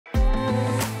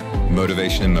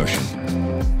Motivation in motion.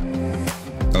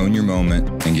 Own your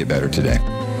moment and get better today.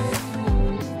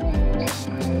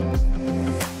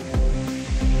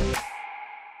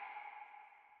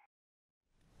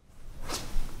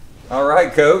 All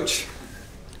right, Coach.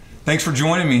 Thanks for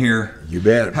joining me here. You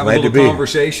bet. Have a little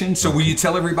conversation. So will you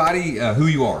tell everybody who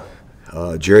you are?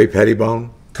 Jerry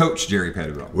Pettibone. Coach Jerry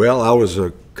Pettibone. Well, I was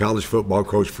a college football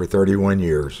coach for 31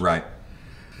 years. Right.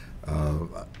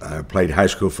 I played high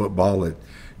school football at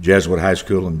Jesuit High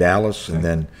School in Dallas, and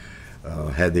then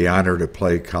had the honor to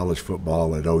play college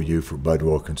football at OU for Bud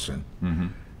Wilkinson. Mm-hmm.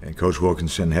 And Coach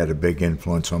Wilkinson had a big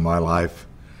influence on my life.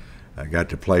 I got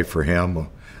to play for him a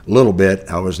little bit.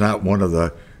 I was not one of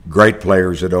the great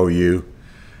players at OU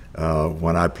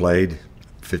when I played,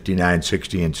 59,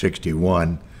 60, and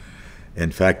 61.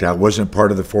 In fact, I wasn't part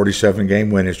of the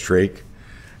 47-game winning streak.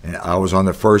 And I was on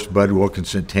the first Bud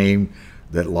Wilkinson team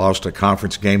that lost a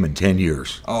conference game in 10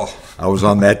 years. Oh. I was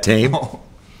on that team. Oh.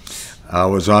 I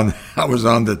was on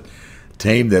the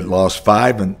team that lost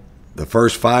the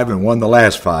first 5 and won the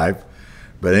last 5.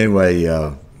 But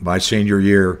anyway, my senior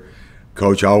year,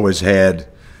 Coach always had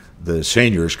the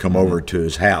seniors come over to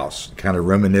his house, kind of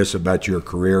reminisce about your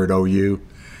career at OU.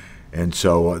 And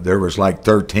so there was like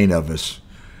 13 of us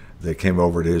that came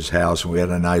over to his house, and we had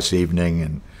a nice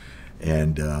evening,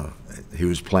 and he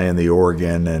was playing the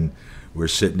organ, and we're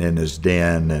sitting in his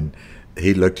den, and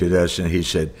he looked at us and he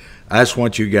said, "I just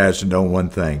want you guys to know one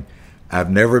thing. I've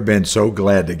never been so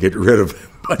glad to get rid of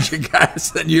a bunch of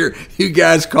guys than you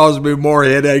guys caused me more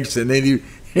headaches than any."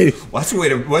 Well, that's a way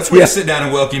to sit down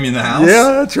and welcome you in the house.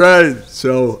 Yeah, that's right.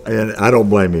 So, and I don't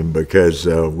blame him because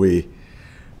we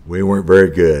weren't very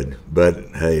good, but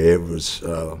hey, it was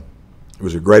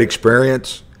a great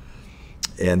experience.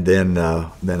 And then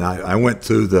I went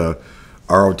through the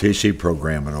ROTC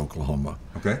program in Oklahoma.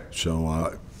 Okay. So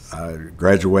I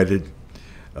graduated,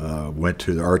 went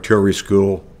to the artillery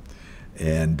school,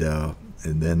 and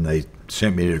then they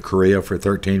sent me to Korea for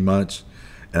 13 months,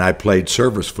 and I played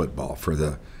service football for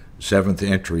the 7th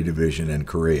Infantry Division in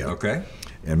Korea. Okay.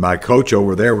 And my coach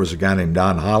over there was a guy named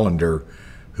Don Hollander,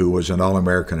 who was an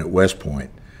All-American at West Point.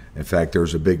 In fact,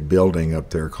 there's a big building up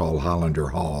there called Hollander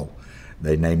Hall.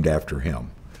 They named after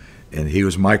him. And he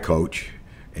was my coach,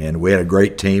 and we had a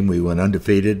great team. We went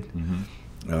undefeated.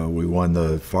 Mm-hmm. We won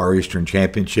the Far Eastern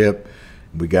Championship.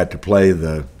 We got to play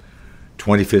the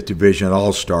 25th Division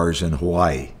All-Stars in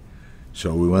Hawaii.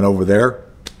 So we went over there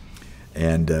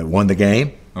and won the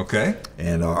game. Okay.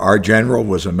 And our general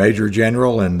was a major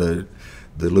general, and the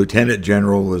lieutenant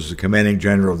general was the commanding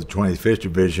general of the 25th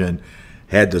Division,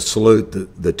 had to salute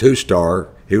the 2-star.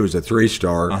 He was a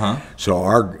 3-star. Uh-huh. So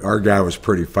our guy was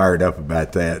pretty fired up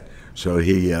about that. So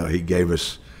he gave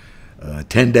us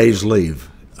 10 days leave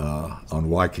on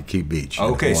Waikiki Beach.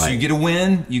 Okay, so you get a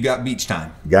win, you got beach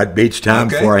time. Got beach time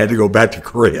before I had to go back to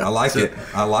Korea. I like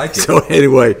it. So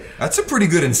anyway, that's a pretty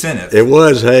good incentive. It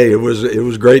was. Hey, it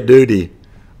was great duty.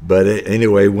 But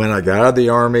anyway, when I got out of the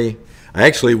Army, I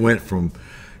actually went from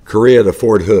Korea to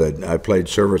Fort Hood. I played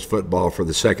service football for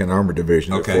the 2nd Armored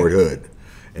Division at Fort Hood.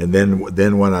 And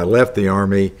then when I left the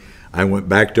Army, I went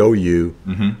back to OU.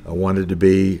 Mm-hmm. I wanted to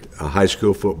be a high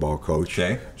school football coach.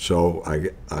 Okay. So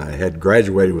I had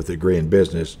graduated with a degree in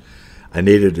business. I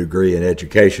needed a degree in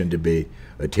education to be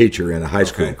a teacher and a high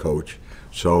school coach.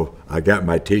 So I got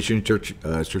my teaching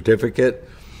certificate,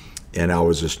 and I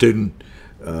was a student.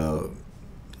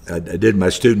 I did my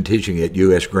student teaching at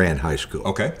U.S. Grant High School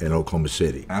in Oklahoma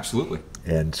City. Absolutely.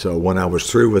 And so when I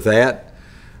was through with that,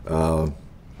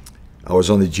 I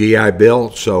was on the GI Bill,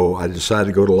 so I decided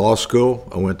to go to law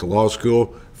school. I went to law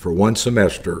school for 1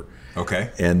 semester.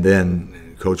 Okay. And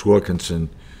then Coach Wilkinson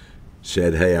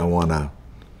said, "Hey,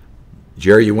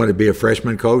 Jerry, you want to be a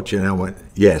freshman coach?" And I went,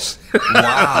 "Yes."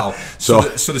 Wow. So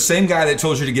the same guy that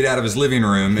told you to get out of his living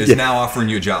room is now offering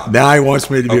you a job. Now he wants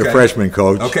me to be a freshman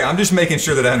coach. Okay, I'm just making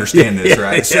sure that I understand this,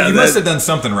 right? So you must have done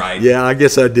something right. Yeah, I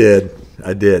guess I did.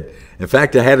 In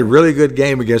fact, I had a really good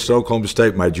game against Oklahoma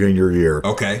State my junior year.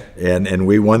 Okay. And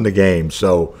we won the game.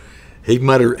 So he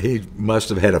must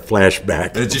have had a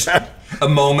flashback. It's just a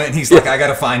moment, and he's like, "I got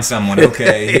to find someone."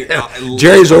 Okay.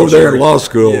 Jerry's over there in law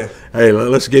school. Yeah. Hey,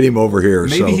 let's get him over here.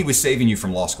 Maybe he was saving you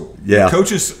from law school. Yeah.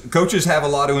 Coaches have a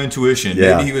lot of intuition.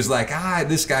 Yeah. Maybe he was like,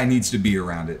 this guy needs to be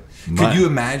around it. Could you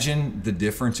imagine the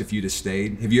difference if you'd have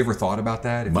stayed? Have you ever thought about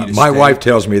that? My wife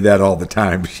tells me that all the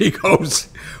time. She goes,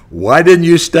 "Why didn't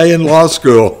you stay in law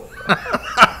school?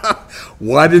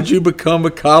 Why did you become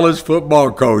a college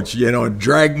football coach? And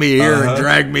drag me here and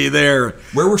drag me there."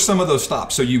 Where were some of those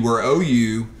stops? So you were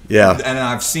OU. Yeah. And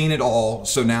I've seen it all,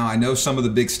 so now I know some of the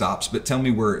big stops, but tell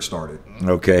me where it started.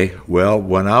 Okay. Well,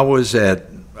 when I was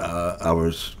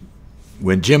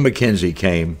when Jim McKenzie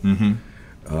came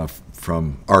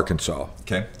from Arkansas,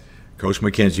 Okay. Coach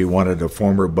McKenzie wanted a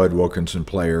former Bud Wilkinson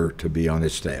player to be on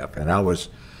his staff, and I was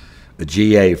a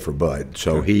GA for Bud,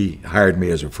 so he hired me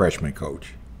as a freshman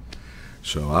coach.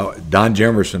 So Don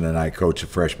Jemerson and I coached the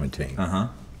freshman team.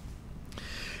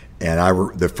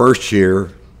 And the first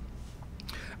year,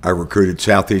 I recruited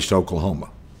Southeast Oklahoma.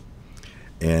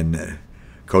 And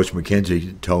Coach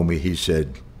McKenzie told me, he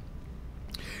said,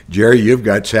 Jerry, you've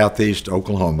got Southeast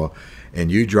Oklahoma,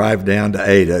 and you drive down to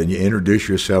Ada and you introduce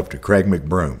yourself to Craig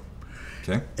McBroom.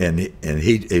 Okay. And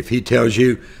if he tells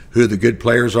you who the good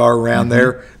players are around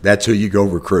there, that's who you go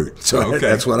recruit. So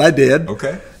that's what I did.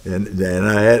 Okay. And then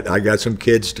I got some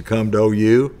kids to come to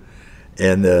OU.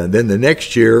 And then the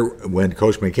next year, when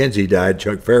Coach McKenzie died,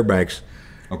 Chuck Fairbanks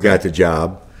got the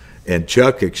job. And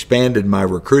Chuck expanded my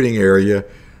recruiting area.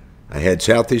 I had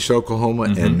Southeast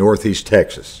Oklahoma and Northeast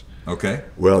Texas. Okay.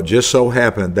 Well, just so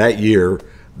happened that year,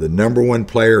 the number one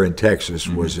player in Texas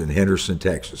was in Henderson,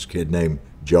 Texas, a kid named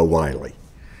Joe Wiley.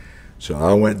 So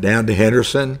I went down to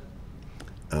Henderson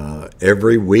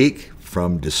every week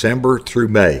from December through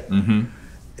May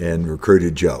and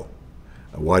recruited Joe.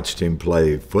 I watched him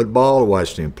play football,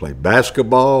 watched him play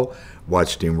basketball,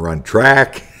 watched him run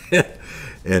track.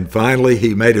 And finally,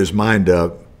 he made his mind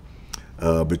up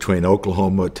between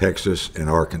Oklahoma, Texas, and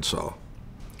Arkansas.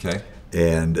 Okay.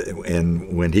 And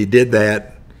when he did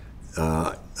that,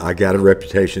 I got a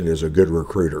reputation as a good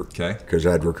recruiter. Okay. Because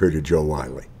I'd recruited Joe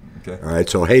Wiley. Okay. All right.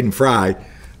 So Hayden Fry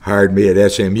hired me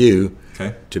at SMU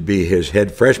to be his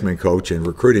head freshman coach and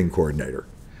recruiting coordinator.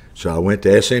 So I went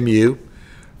to SMU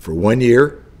for 1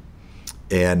 year,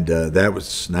 and that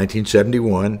was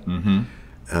 1971.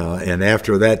 And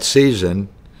after that season,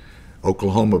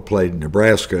 Oklahoma played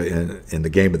Nebraska in the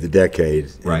game of the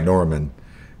decade in Norman.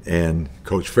 And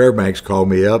Coach Fairbanks called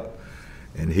me up,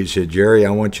 and he said, Jerry, I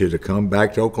want you to come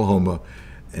back to Oklahoma,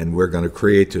 and we're going to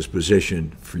create this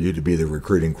position for you to be the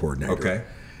recruiting coordinator. Okay.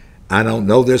 I don't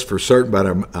know this for certain, but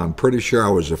I'm pretty sure I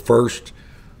was the first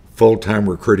full-time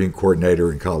recruiting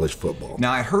coordinator in college football.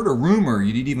 Now, I heard a rumor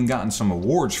you'd even gotten some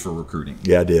awards for recruiting.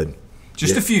 Yeah, I did.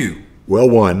 Just a few. Well,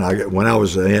 one. When I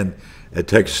was at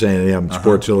Texas A&M,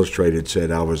 Sports Illustrated said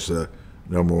I was the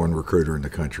number one recruiter in the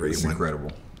country. That's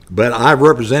incredible. But I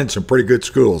represented some pretty good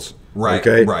schools. Right,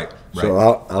 okay? right. So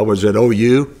I was at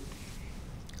OU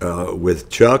with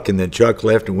Chuck, and then Chuck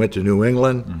left and went to New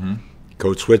England.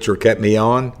 Coach Switzer kept me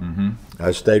on.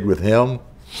 I stayed with him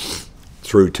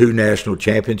through 2 national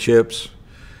championships,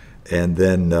 and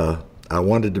then I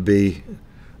wanted to be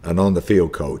an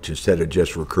on-the-field coach instead of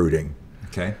just recruiting.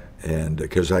 Okay. And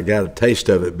because I got a taste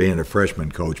of it being a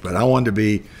freshman coach, but I wanted to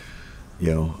be,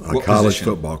 a college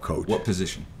football coach. What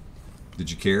position? Did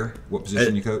you care what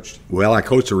position you coached? Well, I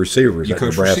coached the receivers. You at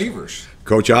coached Nebraska. receivers.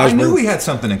 Coach Osborne. I knew we had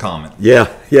something in common. Yeah.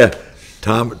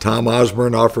 Tom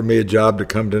Osborne offered me a job to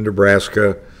come to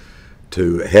Nebraska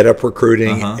to head up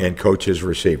recruiting and coach his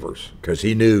receivers because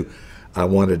he knew I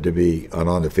wanted to be an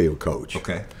on-the-field coach.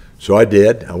 Okay. So I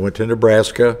did. I went to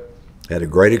Nebraska, had a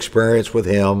great experience with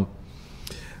him.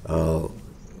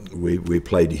 We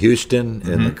played Houston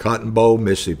in the Cotton Bowl,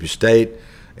 Mississippi State,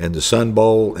 and the Sun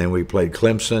Bowl, and we played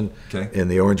Clemson in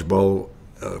the Orange Bowl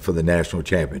for the national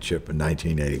championship in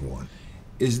 1981.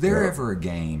 Is there ever a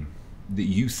game that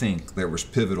you think that was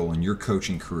pivotal in your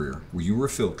coaching career, where you were a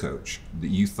field coach, that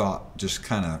you thought just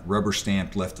kind of rubber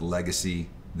stamped, left a legacy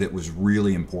that was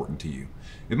really important to you?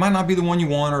 It might not be the one you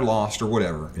won or lost or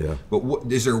whatever, but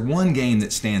is there one game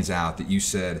that stands out that you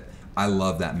said, I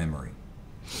love that memory?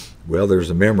 Well, there's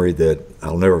a memory that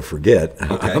I'll never forget.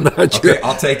 Okay. I'm not sure. Okay,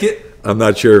 I'll take it. I'm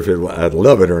not sure if I'd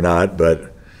love it or not,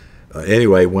 but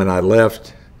anyway, when I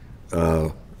left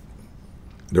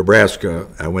Nebraska,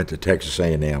 I went to Texas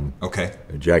A&M. Okay.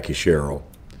 Jackie Sherrill,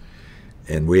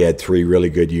 and we had 3 really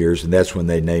good years, and that's when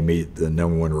they named me the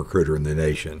number 1 recruiter in the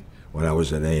nation when I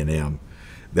was at A&M.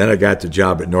 Then I got the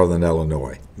job at Northern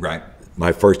Illinois. Right.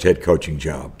 My first head coaching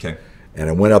job. Okay. And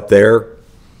I went up there,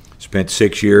 spent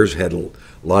 6 years, had a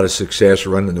lot of success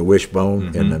running the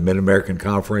Wishbone in the Mid-American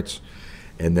Conference,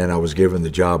 and then I was given the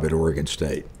job at Oregon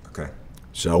State. Okay.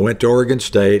 So I went to Oregon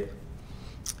State,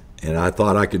 and I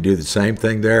thought I could do the same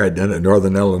thing there I'd done at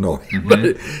Northern Illinois.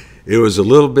 But it was a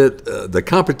little bit, the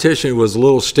competition was a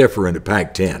little stiffer in the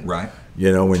Pac-10. Right.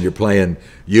 When you're playing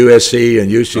USC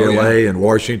and UCLA and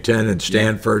Washington and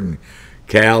Stanford and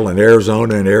Cal and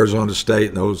Arizona State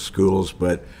and those schools.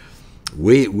 But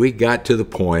we got to the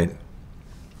point,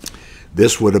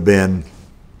 this would have been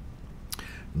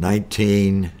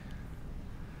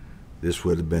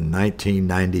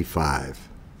 1995.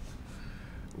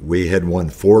 We had won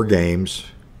 4 games,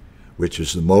 which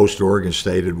is the most Oregon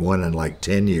State had won in like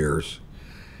 10 years.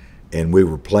 and we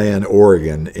were playing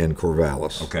Oregon in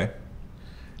Corvallis. Okay.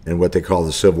 In what they call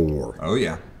the Civil War. Oh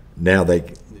yeah. Now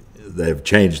they've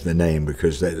changed the name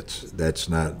because that's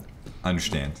not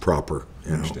understand proper.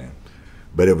 Understand.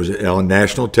 But it was on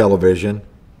national television.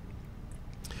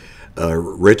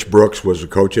 Rich Brooks was the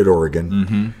coach at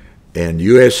Oregon, and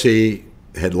USC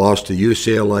had lost to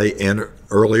UCLA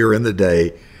earlier in the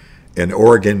day, and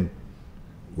Oregon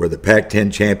were the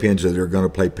Pac-10 champions, and they're going to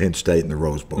play Penn State in the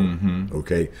Rose Bowl.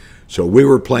 Okay, so we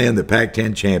were playing the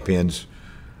Pac-10 champions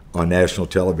on national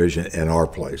television in our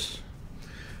place,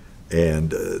 and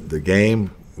the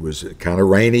game was kind of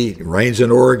rainy. It rains in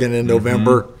Oregon in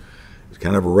November. It's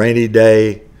kind of a rainy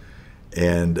day.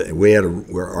 And we had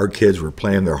where our kids were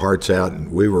playing their hearts out,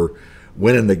 and we were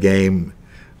winning the game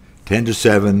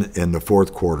 10-7 in the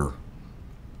fourth quarter.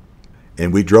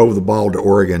 And we drove the ball to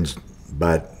Oregon's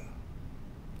about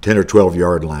 10 or 12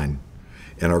 yard line.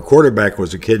 And our quarterback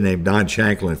was a kid named Don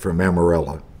Shanklin from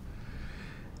Amarillo.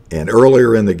 And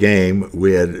earlier in the game,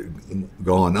 we had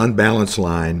gone unbalanced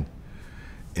line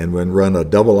and we'd run a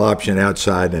double option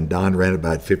outside, and Don ran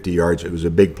about 50 yards. It was a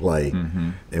big play,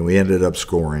 and we ended up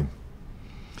scoring.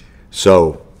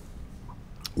 So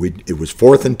it was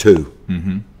 4th and 2,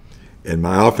 and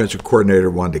my offensive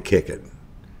coordinator wanted to kick it.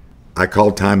 I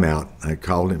called timeout. I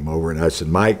called him over, and I said,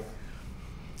 Mike,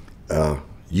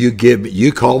 you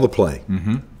call the play.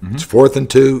 It's 4th and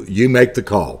 2. You make the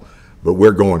call, but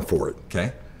we're going for it.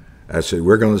 Okay. I said,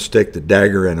 we're going to stick the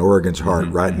dagger in Oregon's heart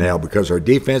right now because our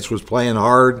defense was playing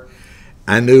hard.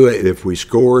 I knew if we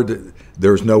scored,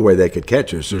 there was no way they could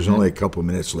catch us. There's only a couple of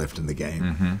minutes left in the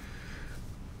game.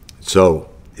 So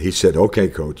he said, okay,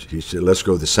 Coach. He said, let's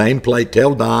go the same play.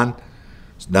 Tell Don.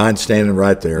 Don's standing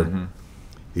right there.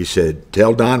 He said,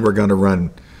 tell Don we're going to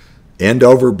run end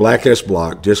over black S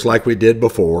block just like we did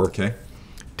before. Okay.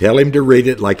 Tell him to read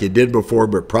it like he did before,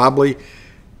 but probably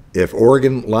if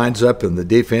Oregon lines up in the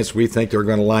defense we think they're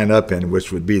going to line up in,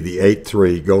 which would be the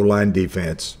 8-3 goal line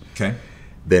defense,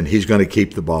 then he's going to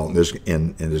keep the ball, and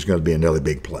there's going to be another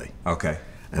big play. Okay.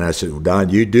 And I said, well, Don,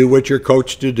 you do what you're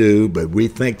coached to do, but we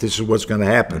think this is what's going to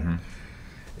happen.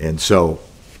 And so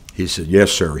he said,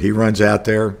 yes, sir. He runs out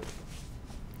there.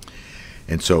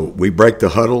 And so we break the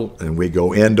huddle, and we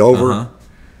go end over.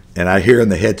 And I hear in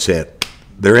the headset,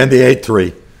 they're in the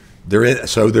 8-3.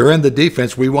 So they're in the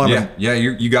defense. We want them. Yeah,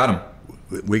 you got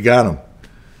them. We got them.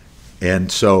 And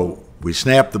so we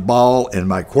snapped the ball, and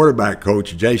my quarterback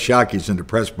coach, Jay Shockey's in the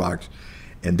press box,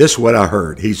 and this is what I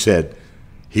heard. He said,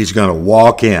 he's going to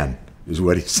walk in, is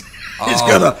what he said.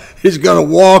 He's going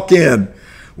to walk in.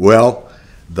 Well,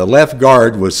 the left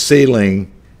guard was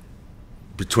sealing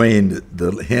between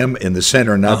him and the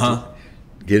center, not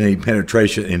to get any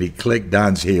penetration, and he clicked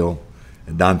Don's heel,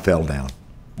 and Don fell down.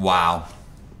 Wow.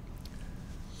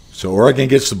 So Oregon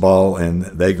gets the ball, and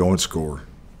they go and score.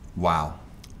 Wow.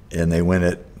 And they win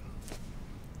it,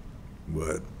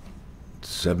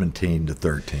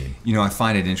 17-13. You know, I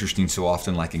find it interesting so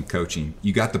often, like in coaching,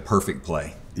 you got the perfect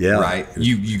play. Yeah. Right?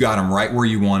 You got them right where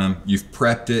you want them. You've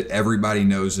prepped it. Everybody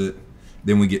knows it.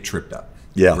 Then we get tripped up.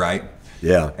 Yeah. Right?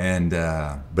 Yeah. And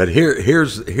but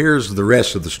here's the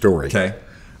rest of the story. Okay.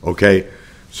 Okay.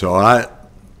 So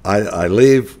I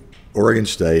leave Oregon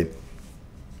State.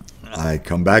 I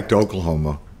come back to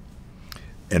Oklahoma,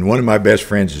 and one of my best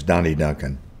friends is Donnie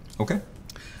Duncan. Okay.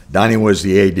 Donnie was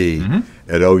the AD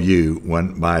at OU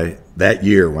that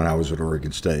year when I was at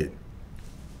Oregon State.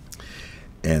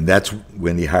 And that's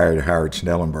when he hired Howard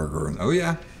Snellenberger. Oh,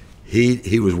 yeah.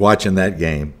 He was watching that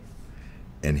game,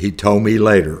 and he told me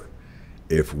later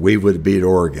if we would beat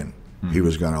Oregon, he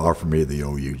was going to offer me the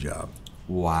OU job.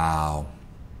 Wow.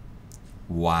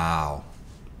 Wow.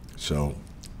 So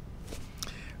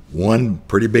one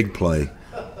pretty big play.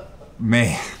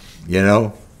 Man. You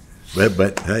know,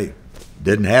 but hey,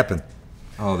 didn't happen.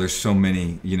 Oh, there's so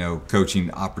many,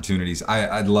 coaching opportunities.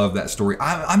 I love that story.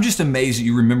 I'm just amazed that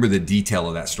you remember the detail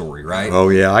of that story, right? Oh,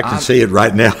 yeah, I can see it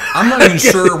right now. I'm not even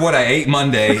sure what I ate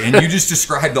Monday, and you just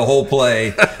described the whole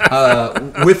play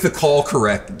with the call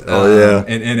correct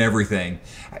and everything.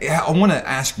 I want to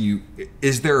ask you,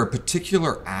 is there a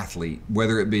particular athlete,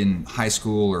 whether it be in high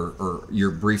school or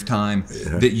your brief time,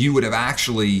 that you would have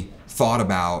actually thought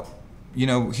about,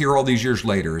 here all these years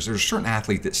later? Is there a certain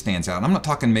athlete that stands out? And I'm not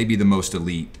talking maybe the most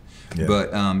elite,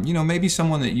 but maybe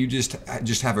someone that you just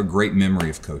have a great memory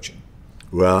of coaching.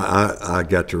 Well, I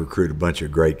got to recruit a bunch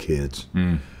of great kids,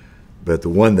 but the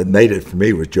one that made it for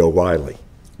me was Joe Wiley.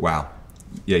 Wow,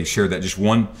 yeah, you shared that. Just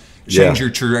one changed your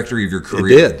trajectory of your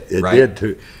career. It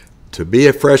did. To be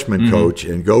a freshman coach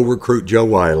and go recruit Joe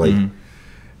Wiley.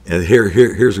 And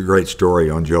here's a great story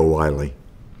on Joe Wiley.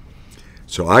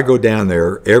 So I go down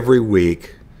there every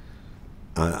week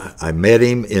I met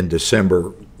him in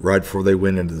December, right before they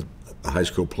went into the high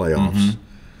school playoffs,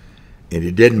 and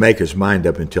he didn't make his mind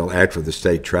up until after the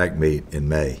state track meet in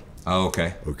May. Oh,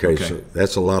 okay. Okay, so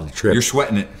that's a lot of trips. You're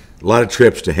sweating it. A lot of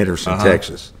trips to Henderson,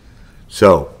 Texas.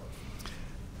 So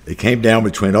it came down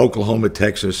between Oklahoma,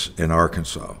 Texas, and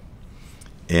Arkansas.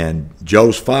 And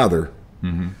Joe's father,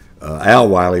 Al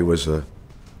Wiley, was a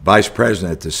vice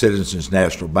president at the Citizens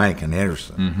National Bank in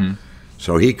Henderson.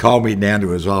 So he called me down to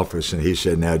his office, and he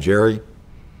said, now, Jerry,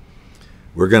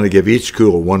 we're going to give each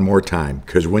school one more time.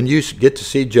 Because when you get to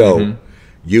see Joe,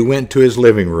 you went to his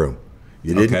living room.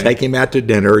 You didn't take him out to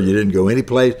dinner. You didn't go any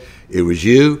place. It was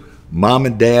you, Mom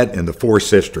and Dad, and the 4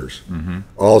 sisters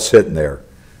all sitting there.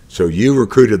 So you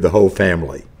recruited the whole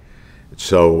family.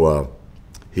 So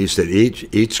he said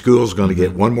each school is going to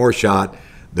get one more shot.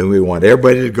 Then we want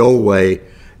everybody to go away,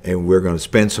 and we're going to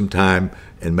spend some time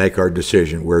and make our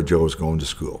decision where Joe's going to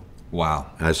school.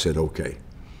 Wow. I said, okay.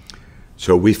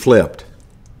 So we flipped,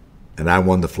 and I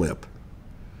won the flip.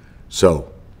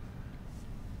 So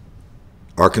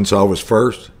Arkansas was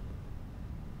first.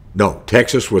 No,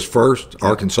 Texas was first,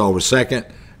 Arkansas was second,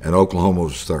 and Oklahoma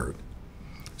was third.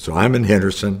 So I'm in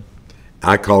Henderson.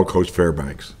 I called Coach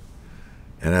Fairbanks,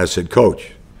 and I said,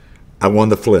 Coach, I won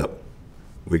the flip.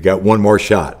 We got one more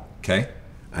shot. Okay.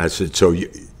 I said, so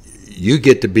you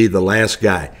get to be the last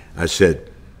guy. I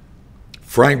said,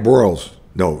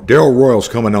 Daryl Royals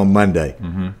coming on Monday.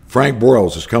 Frank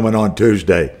Broyles is coming on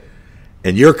Tuesday,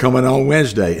 and you're coming on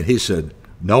Wednesday. And he said,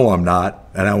 no, I'm not.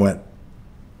 And I went,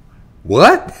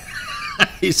 what?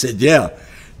 He said, yeah,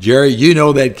 Jerry, you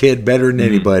know that kid better than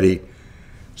anybody,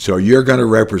 so you're going to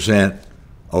represent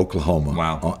Oklahoma.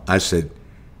 Wow. I said,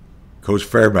 Coach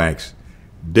Fairbanks,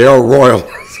 Daryl Royal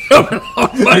is coming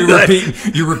on Monday.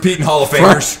 You're repeating Hall of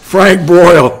Famers. Frank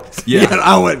Broyle. Yeah. And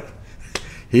I went,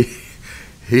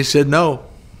 he said, no,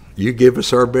 you give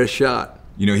us our best shot.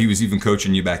 You know, he was even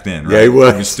coaching you back then, right? Yeah, he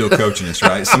was. He was still coaching us,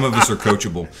 right? Some of us are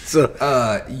coachable. So,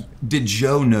 did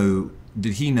Joe know,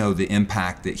 did he know the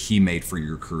impact that he made for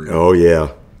your career? Oh,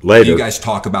 yeah. Later. Do you guys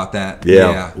talk about that?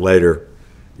 Yeah, later.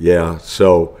 Yeah.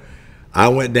 So I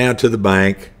went down to the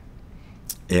bank,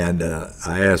 and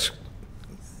I asked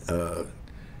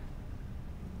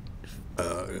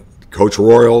Coach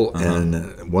Royal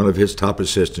and one of his top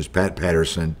assistants, Pat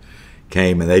Patterson,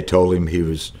 came, and they told him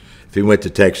if he went to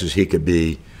Texas, he could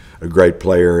be a great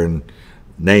player and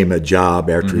name a job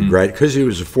after he graduated, because he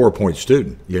was a 4-point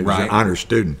student. He was an honor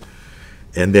student.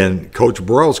 And then Coach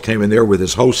Broyles came in there with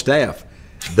his whole staff.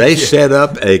 They set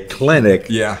up a clinic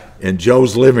in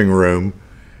Joe's living room,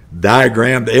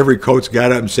 diagrammed. Every coach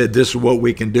got up and said, this is what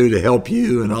we can do to help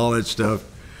you and all that stuff.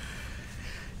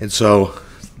 And so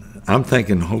I'm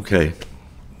thinking, okay,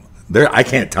 I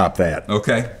can't top that.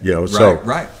 Okay. You know,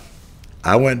 right.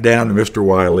 I went down to Mr.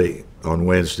 Wiley on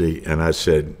Wednesday, and I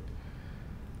said,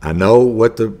 I know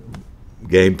what the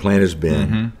game plan has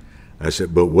been. I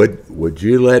said, but would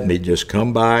you let me just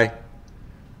come by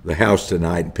the house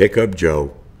tonight and pick up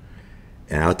Joe,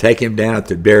 and I'll take him down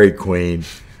to Dairy Queen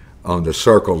on the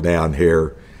circle down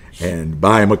here and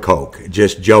buy him a Coke,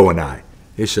 just Joe and I.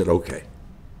 He said, okay.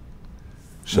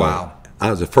 So wow.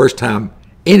 I was the first time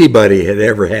anybody had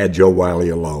ever had Joe Wiley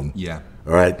alone. Yeah.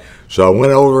 All right. So I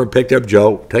went over and picked up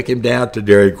Joe, took him down to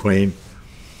Dairy Queen,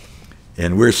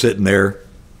 and we're sitting there,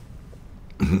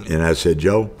 and I said,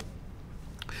 Joe,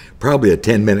 probably a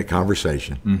 10-minute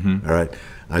conversation. All right.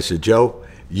 I said, Joe,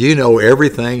 you know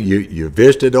everything. You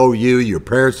visited OU. Your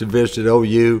parents have visited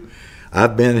OU.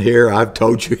 I've been here. I've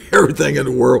told you everything in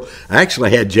the world. I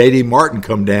actually had J.D. Martin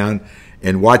come down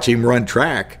and watch him run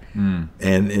track.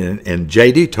 And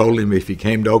J.D. told him if he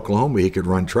came to Oklahoma, he could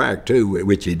run track too,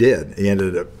 which he did. He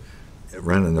ended up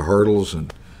running the hurdles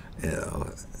and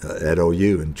at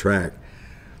OU and track.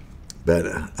 But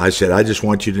I said, I just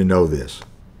want you to know this.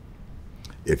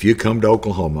 If you come to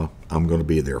Oklahoma, I'm going to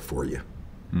be there for you.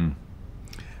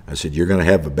 I said, you're going to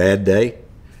have a bad day?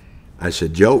 I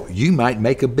said, Joe, you might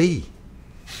make a B.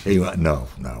 He went, no.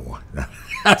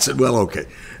 I said, well, okay.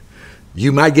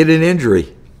 You might get an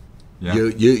injury. Yeah.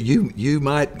 You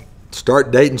might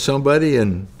start dating somebody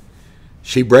and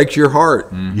she breaks your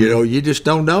heart. You know, you just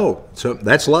don't know. So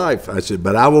that's life. I said,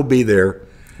 but I will be there.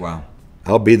 Wow.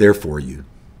 I'll be there for you.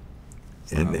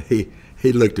 And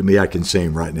he looked at me. I can see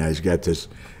him right now. He's got this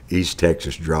East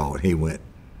Texas drawl. And he went,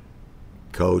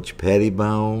 Coach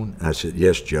Pettibone? I said,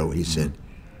 yes, Joe. He said,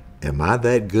 am I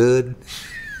that good?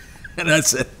 And I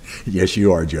said, yes,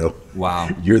 you are, Joe. Wow.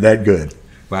 You're that good.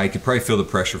 Well, you could probably feel the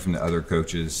pressure from the other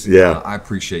coaches. Yeah. I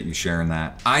appreciate you sharing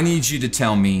that. I need you to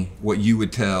tell me what you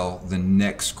would tell the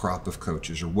next crop of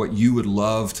coaches, or what you would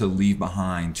love to leave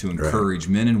behind to encourage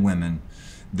men and women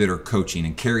that are coaching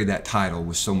and carry that title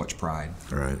with so much pride?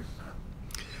 Right.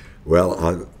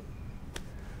 Well,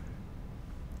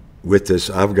 with this,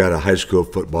 I've got a high school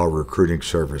football recruiting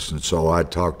service, and so I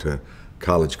talk to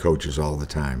college coaches all the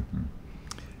time.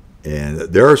 And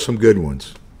there are some good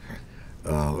ones,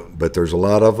 but there's a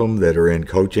lot of them that are in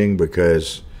coaching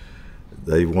because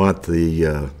they want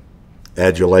the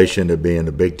adulation of being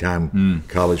a big-time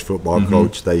college football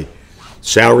coach.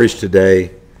 Salaries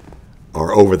today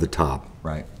are over the top.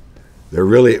 Right. They're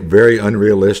really very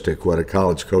unrealistic what a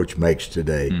college coach makes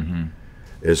today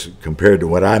as compared to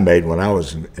what I made when I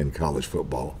was in college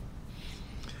football.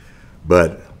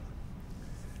 But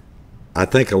I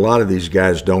think a lot of these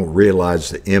guys don't realize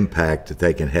the impact that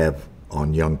they can have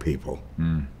on young people.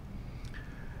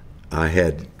 I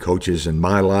had coaches in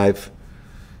my life,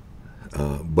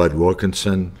 Bud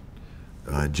Wilkinson,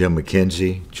 Jim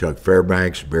McKenzie, Chuck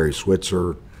Fairbanks, Barry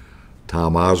Switzer,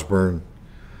 Tom Osborne,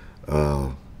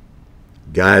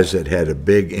 guys that had a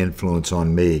big influence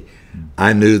on me.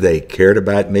 I knew they cared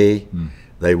about me.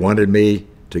 They wanted me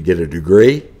to get a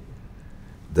degree.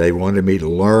 They wanted me to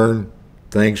learn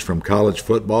things from college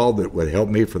football that would help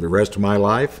me for the rest of my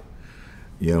life.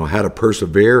 You know, how to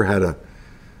persevere, how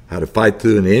to fight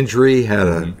through an injury, how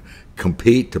to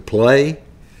compete to play.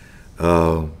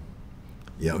 You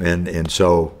know, and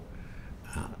so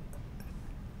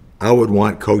I would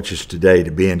want coaches today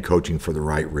to be in coaching for the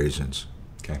right reasons.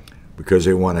 Okay. Because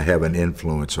they want to have an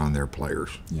influence on their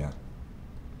players. Yeah.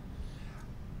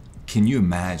 Can you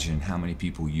imagine how many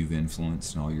people you've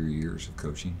influenced in all your years of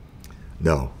coaching?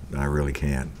 No, I really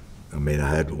can't. I mean, I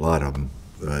had a lot of them,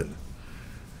 but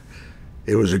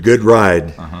it was a good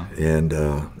ride, and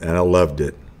I loved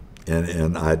it.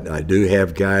 And I do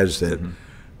have guys that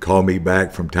call me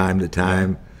back from time to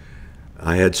time.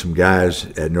 I had some guys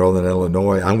at Northern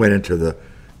Illinois. I went into the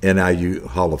NIU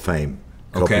Hall of Fame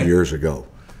a couple of years ago.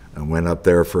 I went up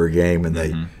there for a game, and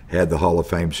they had the Hall of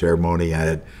Fame ceremony. I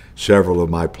had several of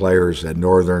my players at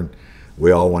Northern.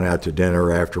 We all went out to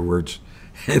dinner afterwards.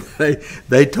 And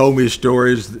they told me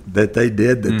stories that they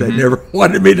did that they never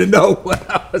wanted me to know when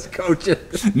I was coaching.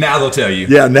 Now they'll tell you.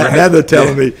 Yeah, now they're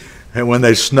telling me, and when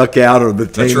they snuck out of the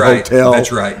team hotel.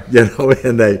 That's right. You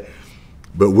know,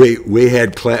 but we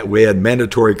had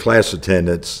mandatory class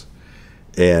attendance,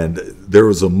 and there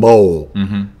was a mole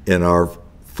in our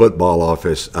football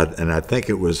office, and I think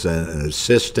it was an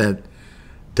assistant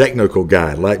technical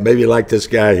guy, maybe like this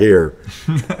guy here.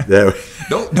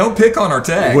 Don't pick on our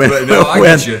tag. But no, I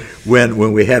get you.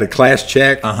 When we had a class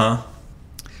check,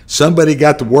 somebody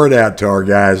got the word out to our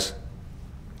guys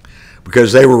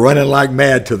because they were running like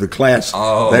mad to the class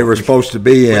they were supposed to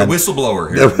be in. The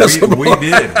whistleblower here. We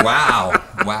did. Wow.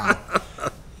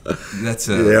 That's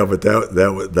yeah, but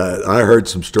that I heard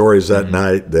some stories that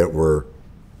night that were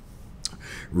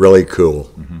really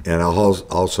cool, and I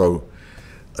also.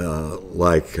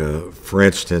 For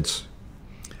instance,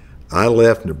 I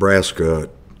left Nebraska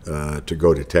to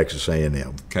go to Texas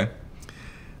A&M. Okay.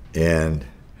 And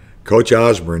Coach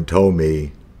Osborne told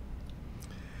me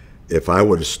if I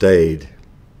would have stayed,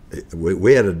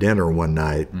 we had a dinner one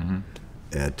night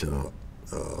at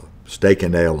Steak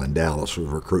and Ale in Dallas. We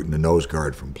were recruiting a nose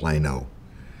guard from Plano.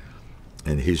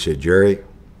 And he said, Jerry,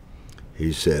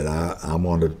 he said, I'm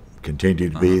going to continue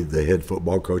to be the head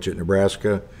football coach at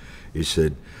Nebraska. He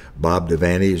said, Bob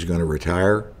Devaney is going to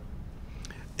retire,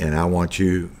 and I want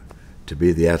you to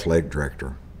be the athletic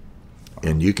director.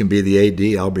 And you can be the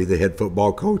AD, I'll be the head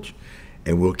football coach,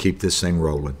 and we'll keep this thing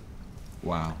rolling.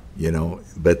 Wow. You know,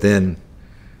 but then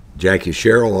Jackie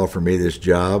Sherrill offered me this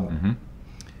job,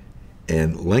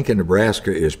 and Lincoln,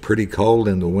 Nebraska is pretty cold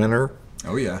in the winter.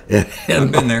 Oh, yeah. And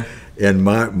I've been there. And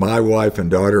my wife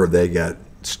and daughter, they got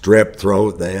strep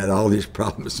throat. They had all these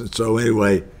problems. And so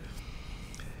anyway,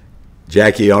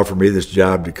 Jackie offered me this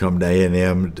job to come to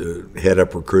A&M to head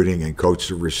up recruiting and coach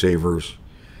the receivers.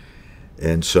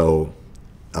 And so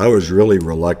I was really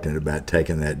reluctant about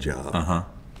taking that job.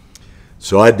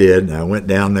 So I did, and I went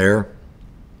down there.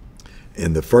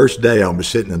 And the first day I was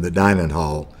sitting in the dining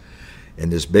hall,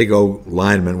 and this big old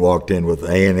lineman walked in with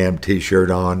an A&M T-shirt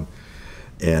on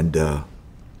and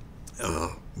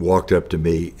walked up to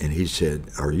me, and he said,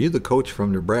 "Are you the coach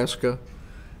from Nebraska?"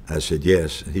 I said,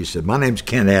 "Yes." And he said, "My name's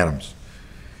Ken Adams."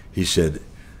 He said,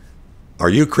 "Are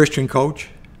you a Christian coach?"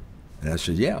 And I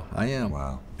said, "Yeah, I am."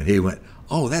 Wow. And he went,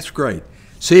 "Oh, that's great.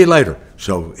 See you later."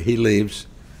 So he leaves.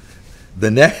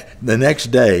 The next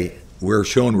day, we're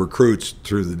showing recruits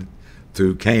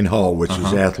through Kane Hall, which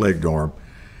is the athletic dorm,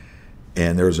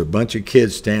 and there was a bunch of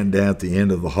kids standing down at the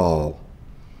end of the hall,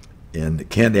 and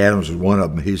Ken Adams was one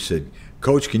of them. He said,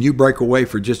 "Coach, can you break away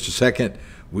for just a second?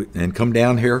 and come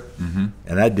down here.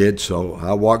 And I did. So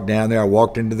I walked down there. I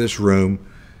walked into this room,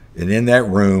 and in that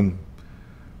room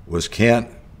was Kent,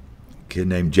 a kid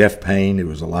named Jeff Payne, who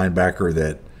was a linebacker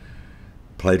that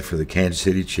played for the Kansas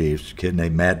City Chiefs, a kid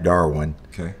named Matt Darwin,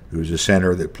 who was a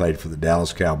center that played for the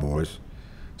Dallas Cowboys,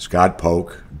 Scott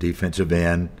Polk, defensive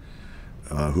end,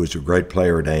 who was a great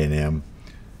player at A&M,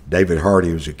 David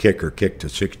Hardy was a kicker, kicked a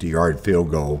 60-yard field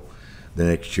goal the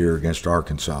next year against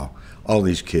Arkansas. All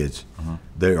these kids,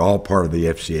 they're all part of the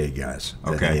FCA guys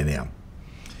at A&M.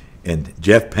 And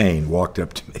Jeff Payne walked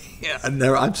up to me.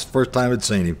 That's the first time I'd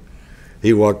seen him.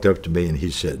 He walked up to me and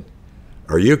he said,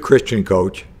 "Are you a Christian,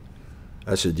 Coach?"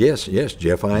 I said, yes,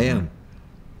 Jeff, I am.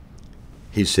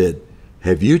 He said,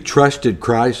 "Have you trusted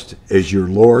Christ as your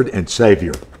Lord and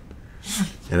Savior?"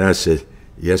 And I said,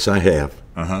 "Yes, I have."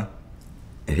 And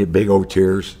his big old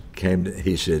tears came.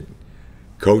 He said,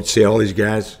 "Coach, see all these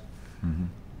guys?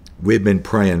 We've been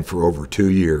praying for over 2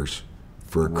 years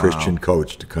for a Christian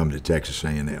coach to come to Texas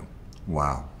A&M."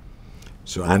 Wow.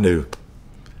 So I knew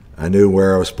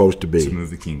where I was supposed to be. To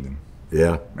move the kingdom.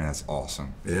 Yeah. Man, that's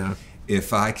awesome. Yeah.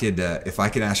 If I could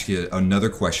ask you another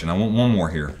question, I want one more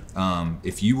here.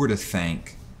 If you were to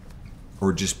thank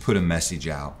or just put a message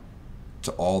out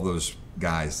to all those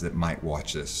guys that might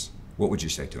watch this, what would you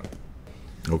say to them?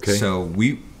 Okay. So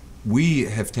we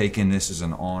have taken this as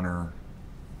an honor,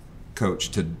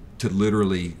 Coach, to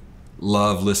literally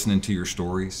love listening to your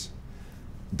stories,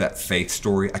 that faith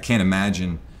story. I can't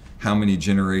imagine how many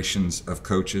generations of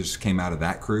coaches came out of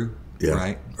that crew. Yeah,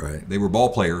 right? right. They were ball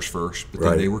players first, but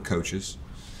then they were coaches.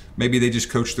 Maybe they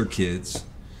just coached their kids.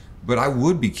 But I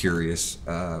would be curious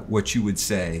what you would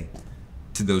say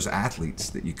to those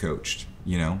athletes that you coached,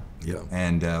 you know? Yeah.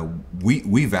 And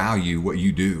we value what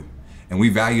you do, and we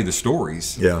value the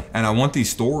stories. Yeah. And I want these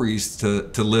stories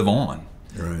to live on.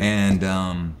 Right. And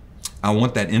I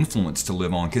want that influence to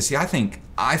live on. Because, see, I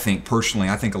think personally,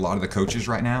 I think a lot of the coaches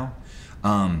right now,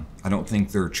 I don't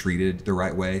think they're treated the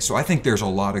right way. So I think there's a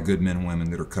lot of good men and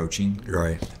women that are coaching.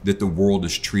 Right. That the world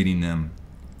is treating them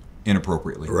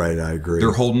inappropriately. Right, I agree.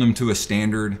 They're holding them to a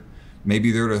standard.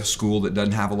 Maybe they're at a school that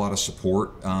doesn't have a lot of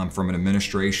support from an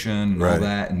administration and all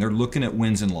that, and they're looking at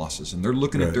wins and losses, and they're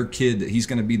looking at their kid that he's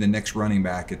going to be the next running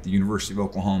back at the University of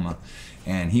Oklahoma,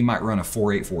 and he might run a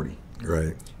 4.840.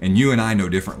 Right. And you and I know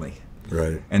differently.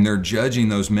 Right. And they're judging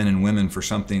those men and women for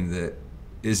something that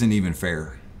isn't even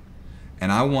fair.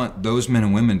 And I want those men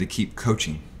and women to keep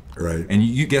coaching. Right. And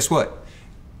you guess what?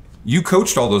 You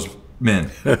coached all those men.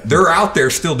 They're out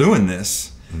there still doing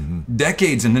this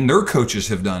decades, and then their coaches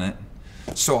have done it.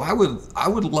 So I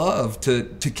would love to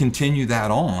continue that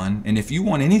on. And if you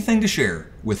want anything to share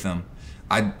with them,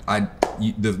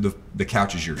 the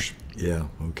couch is yours. Yeah.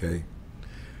 Okay.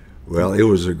 Well, it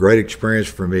was a great experience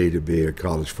for me to be a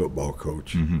college football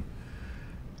coach,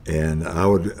 and I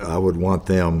would want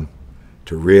them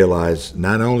to realize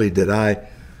not only did I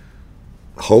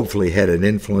hopefully had an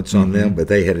influence on them, but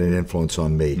they had an influence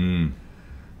on me.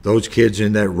 Those kids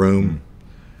in that room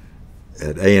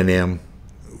at A&M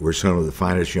were some of the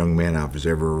finest young men I was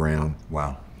ever around.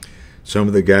 Wow. Some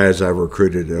of the guys I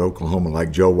recruited at Oklahoma,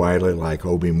 like Joe Wiley, like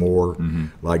Obi Moore,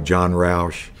 like John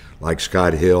Roush, like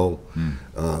Scott Hill,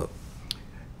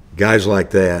 guys like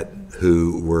that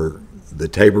who were the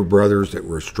Tabor brothers that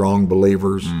were strong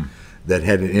believers that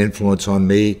had an influence on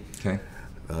me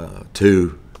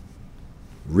to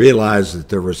realize that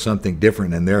there was something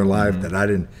different in their life that I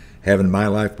didn't have in my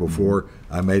life before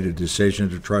I made a decision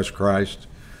to trust Christ.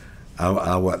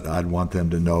 I'd want them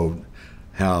to know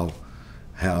how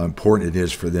important it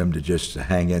is for them to just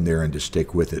hang in there and to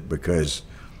stick with it, because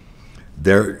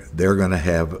they're going to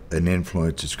have an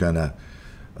influence that's going to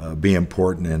be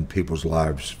important in people's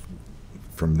lives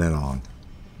from then on.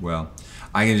 Well,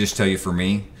 I can just tell you, for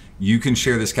me, you can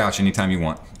share this couch anytime you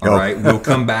want. All right, we'll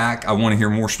come back. I want to hear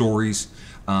more stories.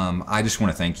 I just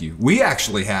want to thank you. We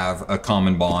actually have a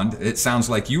common bond. It sounds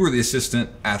like you were the assistant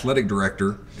athletic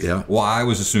director while I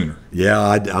was a Sooner. Yeah,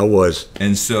 I was.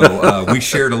 And so we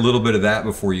shared a little bit of that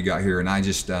before you got here, and I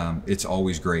just, it's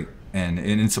always great. And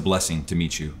it's a blessing to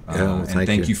meet you. And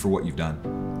thank you for what you've done.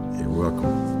 You're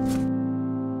welcome.